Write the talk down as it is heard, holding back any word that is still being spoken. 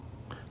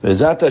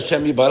Bezat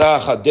Hashem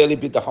Yibarach, Adeli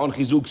Bitachon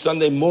Chizuk.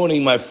 Sunday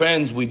morning, my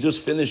friends, we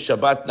just finished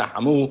Shabbat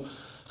Nahamu.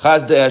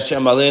 Chazdei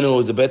Hashem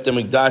Aleinu, the Bet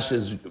HaMikdash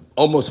is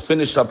almost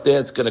finished up there.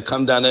 It's going to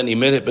come down any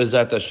minute.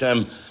 Bezat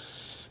Hashem,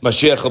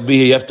 Mashiach will be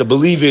here. You have to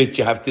believe it.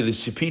 You have to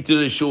repeat the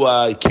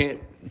Yeshua. It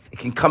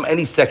can come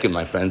any second,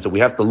 my friends. So we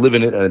have to live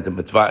in it and the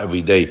mitzvah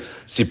every day.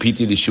 Sipiti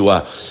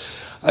Yeshua.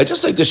 I'd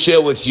just like to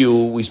share with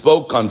you, we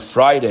spoke on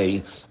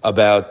Friday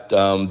about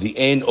the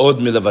Ein Od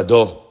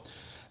Milavado.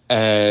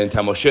 And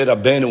Moshe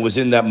Rabbeinu was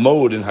in that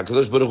mode, and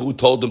HaKadosh Baruch Hu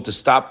told him to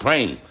stop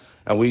praying.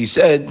 And we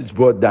said, it's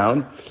brought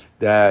down,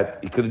 that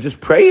he could have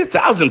just prayed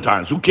 1,000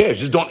 times. Who cares?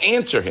 Just don't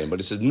answer him. But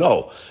he said,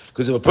 no.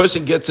 Because if a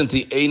person gets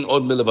into Ein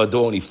Od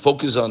Milavado, and he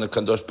focuses on the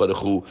HaKadosh Baruch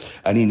Hu,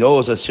 and he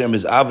knows Hashem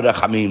is Av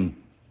Rachamim,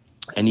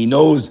 and he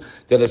knows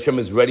that Hashem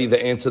is ready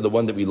to answer the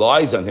one that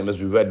relies on him, as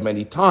we read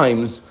many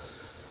times,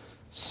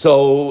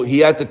 so he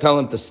had to tell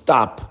him to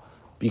stop,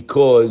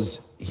 because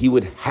he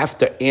would have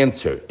to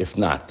answer if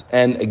not.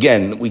 And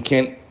again,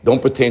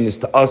 don't pertain this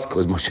to us,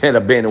 because Moshe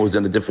Rabbeinu was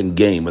in a different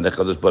game with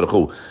HaKadosh Baruch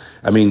Hu.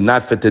 I mean,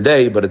 not for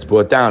today, but it's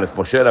brought down. If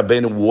Moshe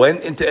Rabbeinu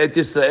went into Eretz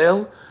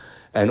Yisrael,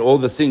 and all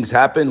the things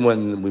happened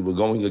when we were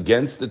going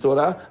against the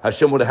Torah,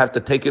 Hashem would have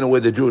to taken away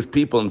the Jewish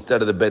people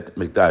instead of the Bet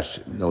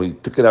Mikdash. He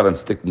took it out on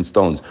sticks and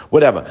stones.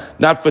 Whatever.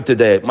 Not for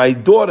today. My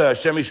daughter,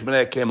 Hashem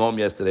Yishmereh, came home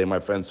yesterday, my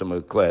friends from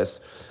her class,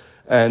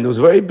 and there was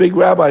a very big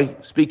rabbi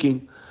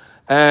speaking.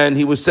 And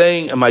he was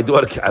saying, and my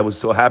daughter, I was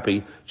so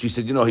happy, she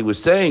said, he was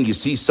saying, you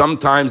see,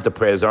 sometimes the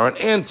prayers aren't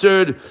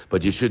answered,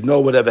 but you should know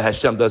whatever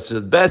Hashem does to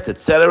the best,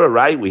 etc.,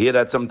 right? We hear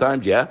that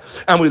sometimes, yeah?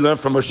 And we learn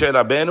from Moshe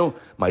Rabbeinu.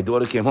 My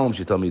daughter came home,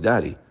 she told me,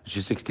 Daddy,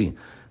 she's 16,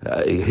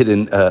 it hit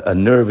a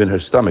nerve in her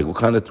stomach. What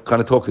kind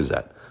of talk is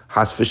that?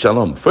 Has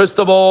v'shalom. First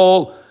of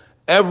all,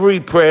 every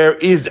prayer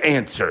is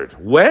answered.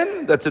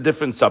 When? That's a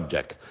different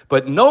subject.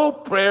 But no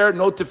prayer,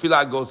 no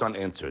tefillah goes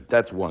unanswered.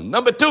 That's one.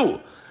 Number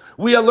two,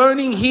 we are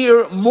learning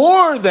here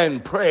more than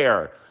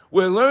prayer.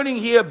 We're learning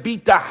here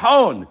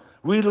bitachon,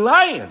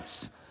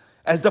 reliance.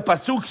 As the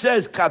pasuk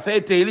says,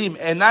 Kafei Tehillim,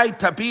 Enai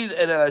tapid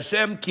el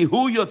Hashem, ki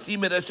hu yotzi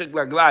mereshek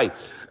laglai.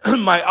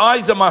 My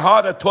eyes and my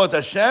heart are towards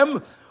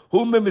Hashem,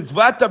 hu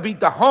mitzvat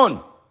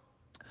bitachon.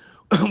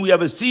 We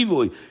have a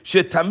sivui.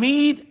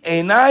 Shetamid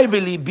enai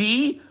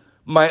velibi,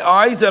 my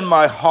eyes and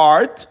my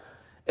heart,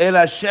 el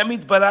Hashem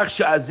itbarach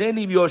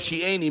she'azeni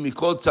v'yoshi'eni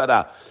mikol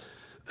tzara.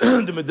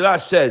 The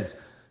Midrash says,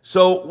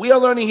 so we are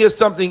learning here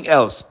something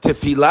else.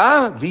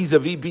 Tefillah,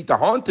 vis-a-vis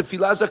bitachon,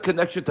 tefillah is a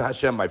connection to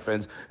Hashem, my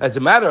friends. As a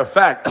matter of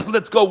fact,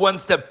 let's go one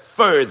step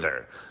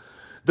further.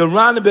 The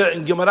Ran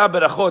in Gemara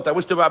Berachot, I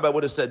wish the rabbi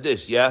would have said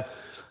this, yeah?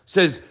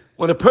 Says,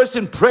 when a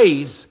person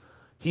prays,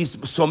 he's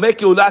somech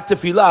eulat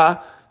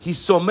tefillah, he's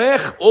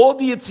somech all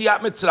the Yetziat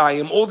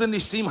Mitzrayim, all the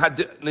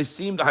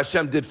nisim that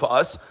Hashem did for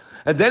us,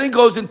 and then he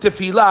goes in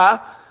tefillah.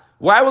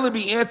 Why will it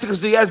be answered?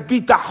 Because he has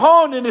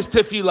bitachon in his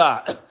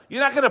tefillah.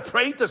 You're not going to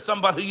pray to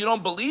somebody who you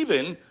don't believe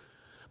in,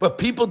 but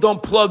people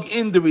don't plug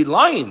in the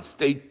reliance.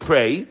 They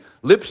pray,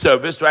 lip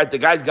service, right? The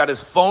guy's got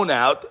his phone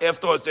out,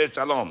 after says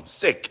shalom,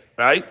 sick,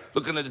 right?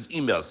 Looking at his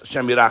emails,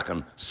 Hashem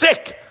Yirachem,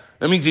 sick.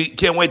 That means he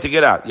can't wait to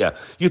get out, yeah.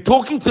 You're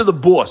talking to the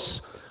boss.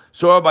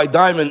 So Rabbi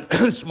Diamond,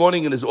 this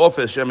morning in his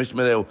office, Hashem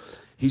Yishmereh,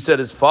 he said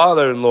his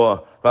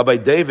father-in-law, Rabbi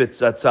David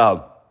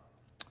Zatzal,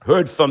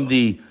 heard from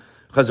the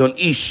Chazon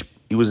Ish.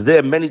 He was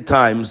there many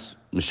times,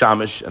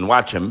 Mishamish, and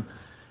watch him.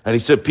 And he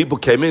said people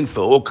came in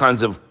for all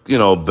kinds of,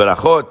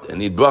 berachot, and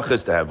need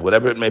brachas to have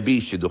whatever it may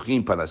be,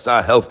 shidduchim,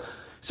 parasah, health.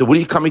 He said, what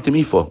are you coming to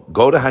me for?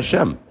 Go to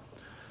Hashem.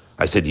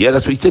 I said, yeah,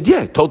 that's what he said.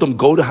 Yeah, I told him,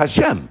 go to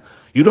Hashem.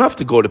 You don't have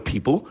to go to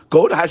people.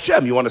 Go to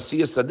Hashem. You want to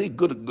see a tzaddik?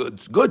 Good,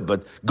 it's good,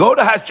 but go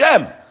to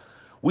Hashem.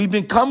 We've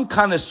become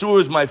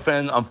connoisseurs, my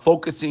friend, on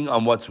focusing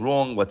on what's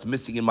wrong, what's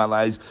missing in my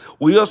lives.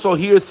 We also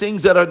hear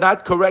things that are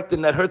not correct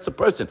and that hurts a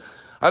person.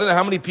 I don't know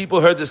how many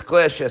people heard this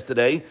class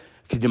yesterday.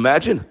 Can you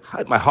imagine?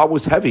 My heart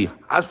was heavy.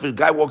 The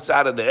guy walks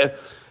out of there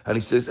and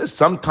he says,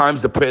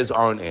 sometimes the prayers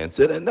aren't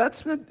answered, and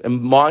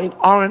mine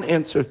aren't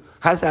answered.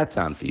 How's that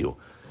sound for you?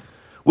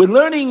 We're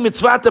learning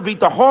mitzvah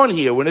bitachon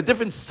here. We're in a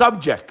different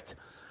subject.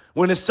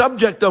 We're in a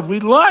subject of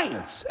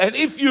reliance. And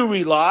if you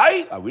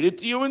rely, I'll read it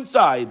to you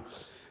inside.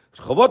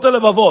 Chavot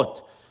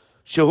HaLevavot,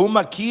 shehu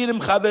makir im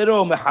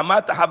chavero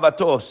mechamat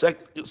havato,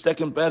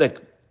 second perek.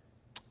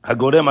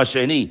 Hagorem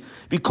Hasheni,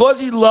 because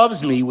he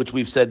loves me, which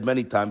we've said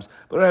many times.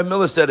 But Rabbi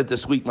Miller said it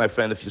this week, my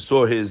friend. If you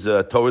saw his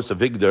Torah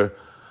Avigdor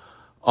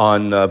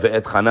on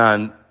Ve'et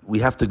Hanan, we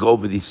have to go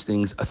over these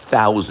things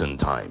 1,000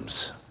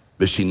 times.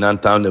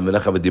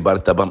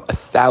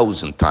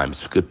 1,000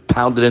 times. We could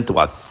pound it into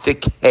our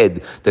thick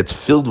head that's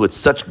filled with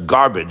such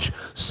garbage,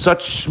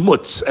 such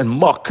schmutz and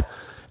muck,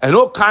 and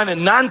all kind of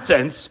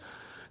nonsense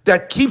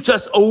that keeps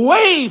us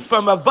away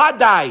from a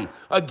vadai,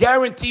 a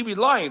guaranteed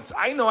reliance.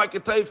 I know I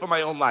can tell you from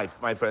my own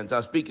life, my friends.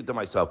 I'm speaking to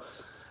myself.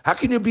 How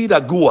can you be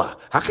ragua?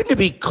 How can you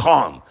be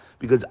calm?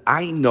 Because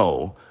I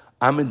know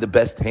I'm in the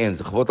best hands.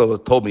 The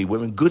Chavot told me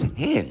we're in good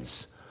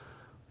hands.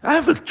 I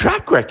have a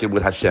track record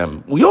with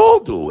Hashem. We all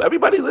do.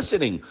 Everybody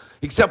listening.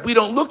 Except we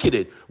don't look at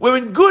it. We're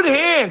in good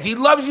hands. He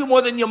loves you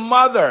more than your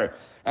mother.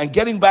 And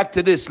getting back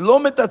to this, lo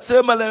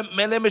metatzer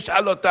mele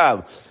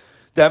mish'alotav.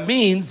 That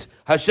means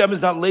Hashem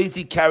is not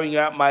lazy carrying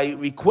out my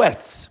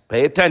requests.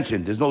 Pay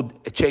attention. There's no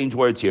change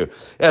words here.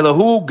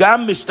 Elahu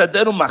gam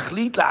mishtadelu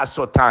machlit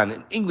la'asotan.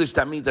 In English,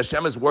 that means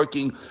Hashem is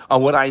working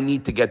on what I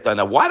need to get done.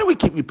 Now, why do we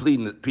keep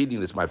repeating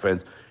this, my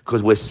friends?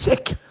 Because we're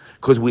sick.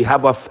 Because we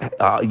have a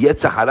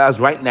Yetzer Hara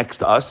right next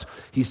to us.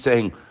 He's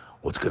saying,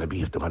 what's going to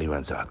be if the money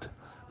runs out?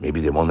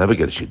 Maybe they will never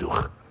get a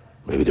shidduch.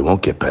 Maybe they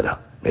won't get better.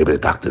 Maybe the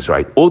doctor's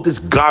right. All this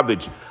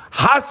garbage.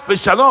 Has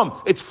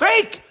v'shalom. It's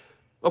fake.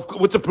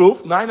 What's the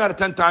proof? 9 out of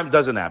 10 times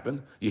doesn't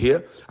happen. You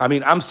hear? I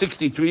mean, I'm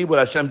 63 with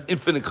Hashem's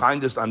infinite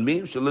kindness on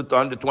me. Should live to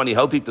 120,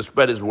 healthy to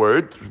spread His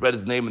word, to spread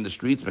His name in the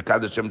streets.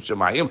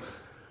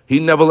 He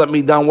never let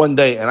me down one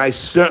day, and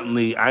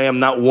I am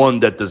not one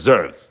that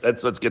deserves.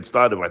 Let's get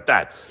started with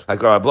that.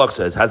 Like our blog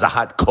says, has a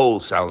hot coal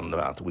sound in the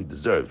mouth. We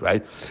deserve,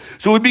 right?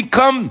 So we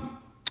become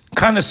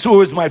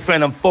connoisseurs, my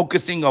friend. I'm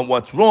focusing on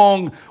what's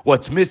wrong,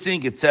 what's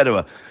missing,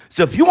 etc.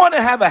 So if you want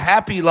to have a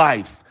happy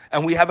life,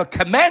 and we have a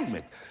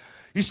commandment,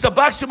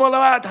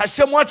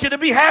 Hashem wants you to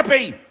be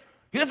happy.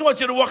 He doesn't want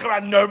you to walk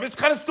around nervous. What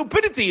kind of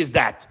stupidity is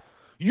that?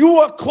 You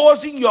are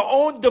causing your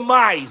own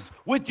demise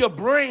with your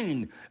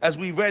brain. As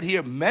we've read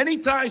here many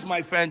times,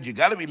 my friends, you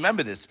got to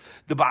remember this.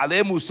 The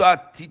Baalei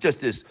Musar teach us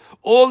this.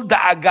 All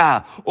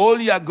da'aga, all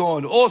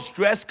yagon, all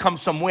stress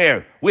comes from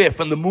where? Where?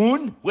 From the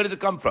moon? Where does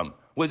it come from?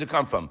 Where does it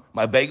come from?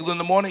 My bagel in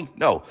the morning?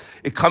 No.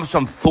 It comes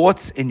from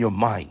thoughts in your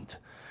mind.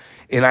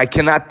 And I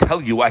cannot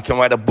tell you, I can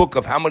write a book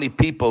of how many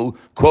people,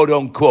 quote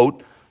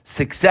unquote,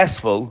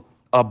 successful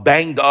are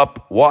banged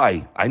up.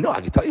 Why? I know,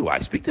 I can tell you why. I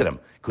speak to them.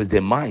 Because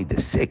their mind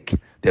is sick.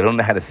 They don't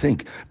know how to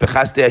think.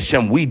 B'chas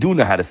Hashem, we do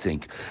know how to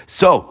think.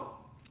 So,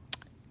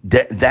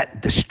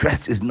 that the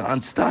stress is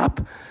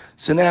nonstop.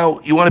 So now,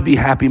 you want to be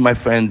happy, my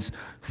friends.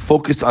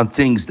 Focus on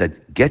things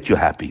that get you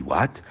happy.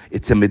 What?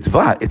 It's a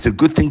mitzvah. It's a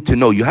good thing to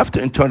know. You have to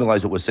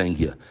internalize what we're saying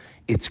here.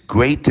 It's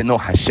great to know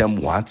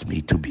Hashem wants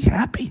me to be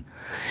happy.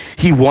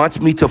 He wants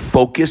me to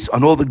focus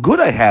on all the good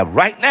I have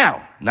right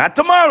now, not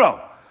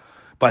tomorrow.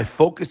 By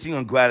focusing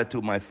on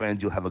gratitude, my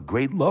friends, you'll have a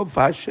great love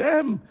for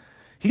Hashem.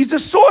 He's the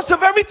source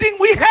of everything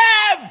we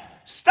have.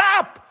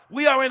 Stop.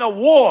 We are in a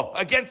war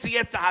against the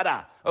Yetzer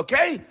Hara.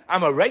 Okay?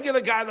 I'm a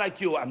regular guy like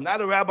you. I'm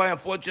not a rabbi,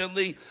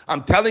 unfortunately.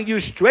 I'm telling you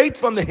straight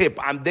from the hip.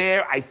 I'm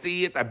there. I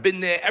see it. I've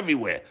been there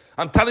everywhere.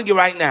 I'm telling you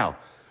right now.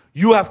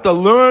 You have to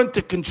learn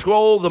to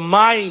control the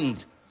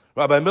mind.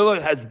 Rabbi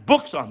Miller has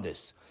books on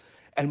this.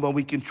 And when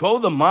we control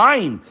the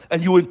mind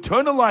and you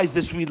internalize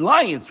this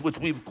reliance, which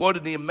we've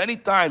quoted here many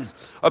times,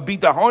 of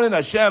bitachon in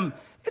Hashem,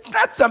 it's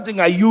not something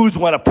I use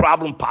when a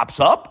problem pops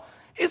up.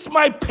 It's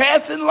my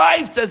path in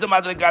life, says the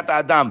Madrigat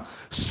Adam.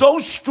 So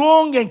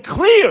strong and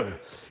clear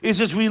is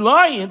his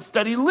reliance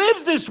that he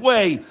lives this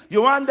way.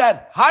 You're on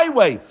that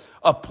highway,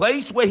 a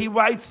place where he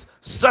writes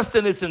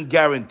sustenance is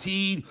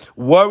guaranteed.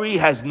 Worry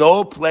has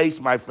no place,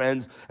 my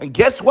friends. And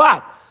guess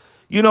what?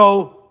 You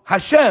know,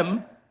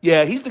 Hashem,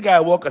 yeah, he's the guy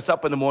who woke us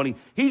up in the morning.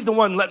 He's the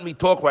one letting me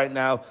talk right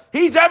now.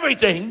 He's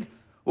everything.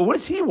 Well, what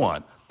does he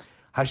want?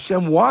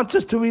 Hashem wants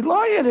us to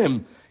rely on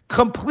him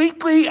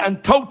completely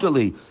and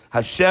totally.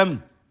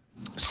 Hashem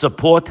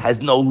support has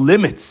no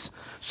limits.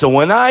 So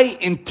when I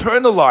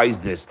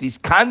internalize these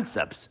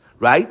concepts,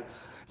 right,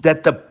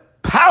 that the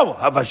power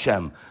of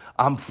Hashem,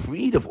 I'm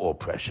freed of all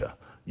pressure.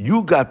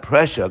 You got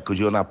pressure because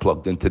you're not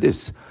plugged into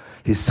this.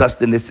 His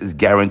sustenance is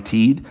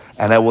guaranteed,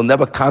 and I will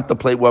never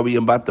contemplate worrying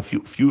about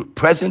the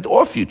present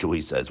or future,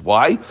 he says.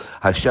 Why?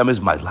 Hashem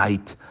is my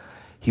light.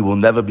 He will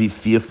never be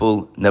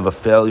fearful, never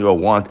fail or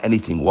want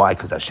anything. Why?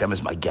 Because Hashem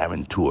is my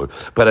guarantor.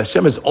 But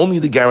Hashem is only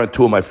the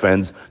guarantor, my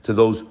friends, to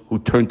those who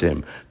turn to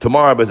him.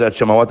 Tomorrow, B'ezrat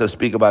Hashem, I wanted to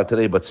speak about it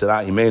today, but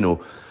Sirah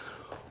Imenu,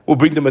 we'll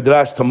bring the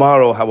Midrash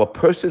tomorrow, how a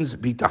person's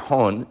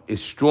bitachon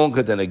is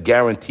stronger than a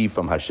guarantee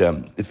from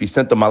Hashem. If he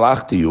sent a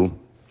malach to you,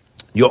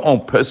 your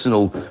own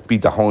personal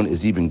bitachon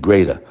is even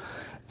greater.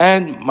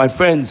 And my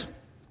friends,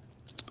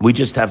 we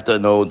just have to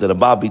know that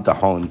Abba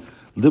bitachon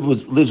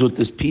lives with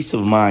this peace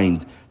of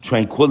mind,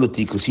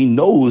 tranquility, because he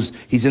knows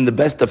he's in the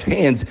best of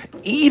hands,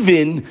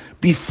 even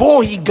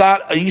before he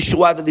got a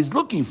Yeshua that he's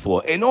looking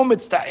for.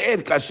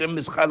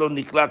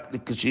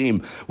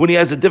 When he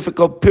has a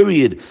difficult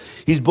period,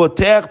 he's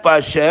boteach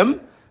b'Hashem,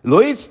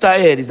 lo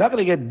yitzta'er. He's not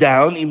going to get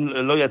down.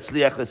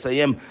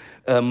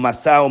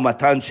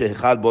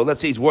 Let's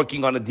say he's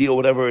working on a deal,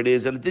 whatever it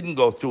is, and it didn't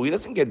go through. He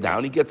doesn't get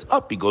down. He gets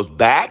up. He goes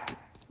back.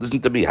 Listen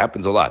to me. It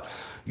happens a lot.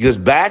 He goes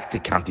back to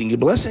counting your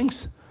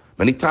blessings.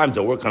 Many times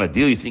I work on a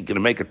deal, you think you're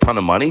going to make a ton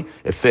of money,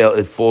 it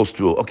falls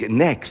through. Okay,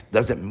 next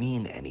doesn't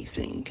mean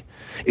anything.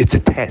 It's a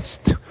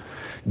test.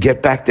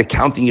 Get back to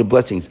counting your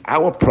blessings.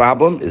 Our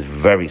problem is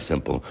very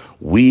simple.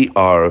 We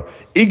are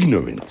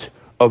ignorant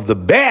of the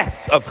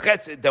bath of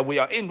chesed that we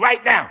are in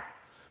right now.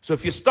 So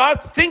if you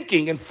start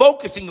thinking and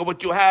focusing on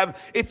what you have,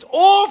 it's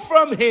all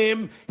from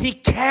him. He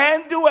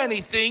can do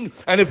anything.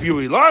 And if you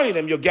rely on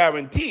him, you're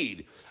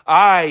guaranteed.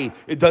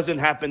 It doesn't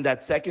happen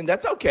that second.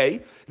 That's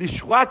okay.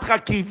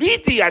 Lishwatcha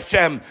kiviti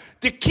Hashem.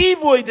 The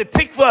kivui, the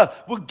tikva,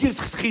 will give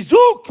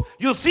chizuk.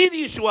 You'll see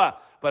the Yeshua.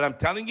 But I'm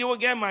telling you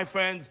again, my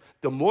friends,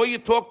 the more you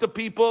talk to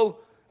people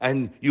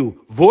and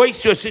you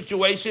voice your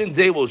situation,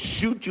 they will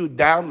shoot you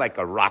down like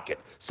a rocket.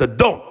 So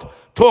don't.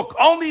 Talk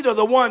only to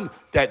the one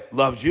that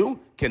loves you,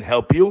 can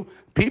help you.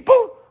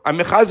 People, I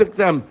mechazik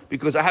them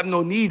because I have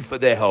no need for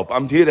their help.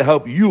 I'm here to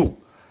help you.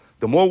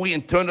 The more we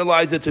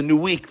internalize it's a new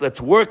week.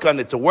 Let's work on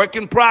it. It's a work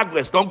in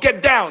progress. Don't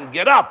get down.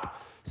 Get up.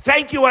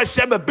 Thank you,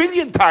 Hashem, a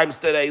billion times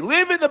today.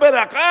 Live in the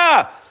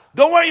barakah.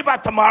 Don't worry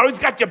about tomorrow. He's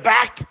got your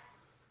back.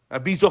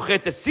 Be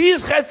zocher to see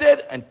his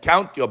chesed and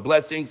count your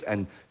blessings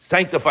and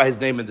sanctify his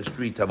name in the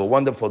streets. Have a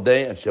wonderful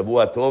day and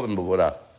Shavua Tov and Mevorach.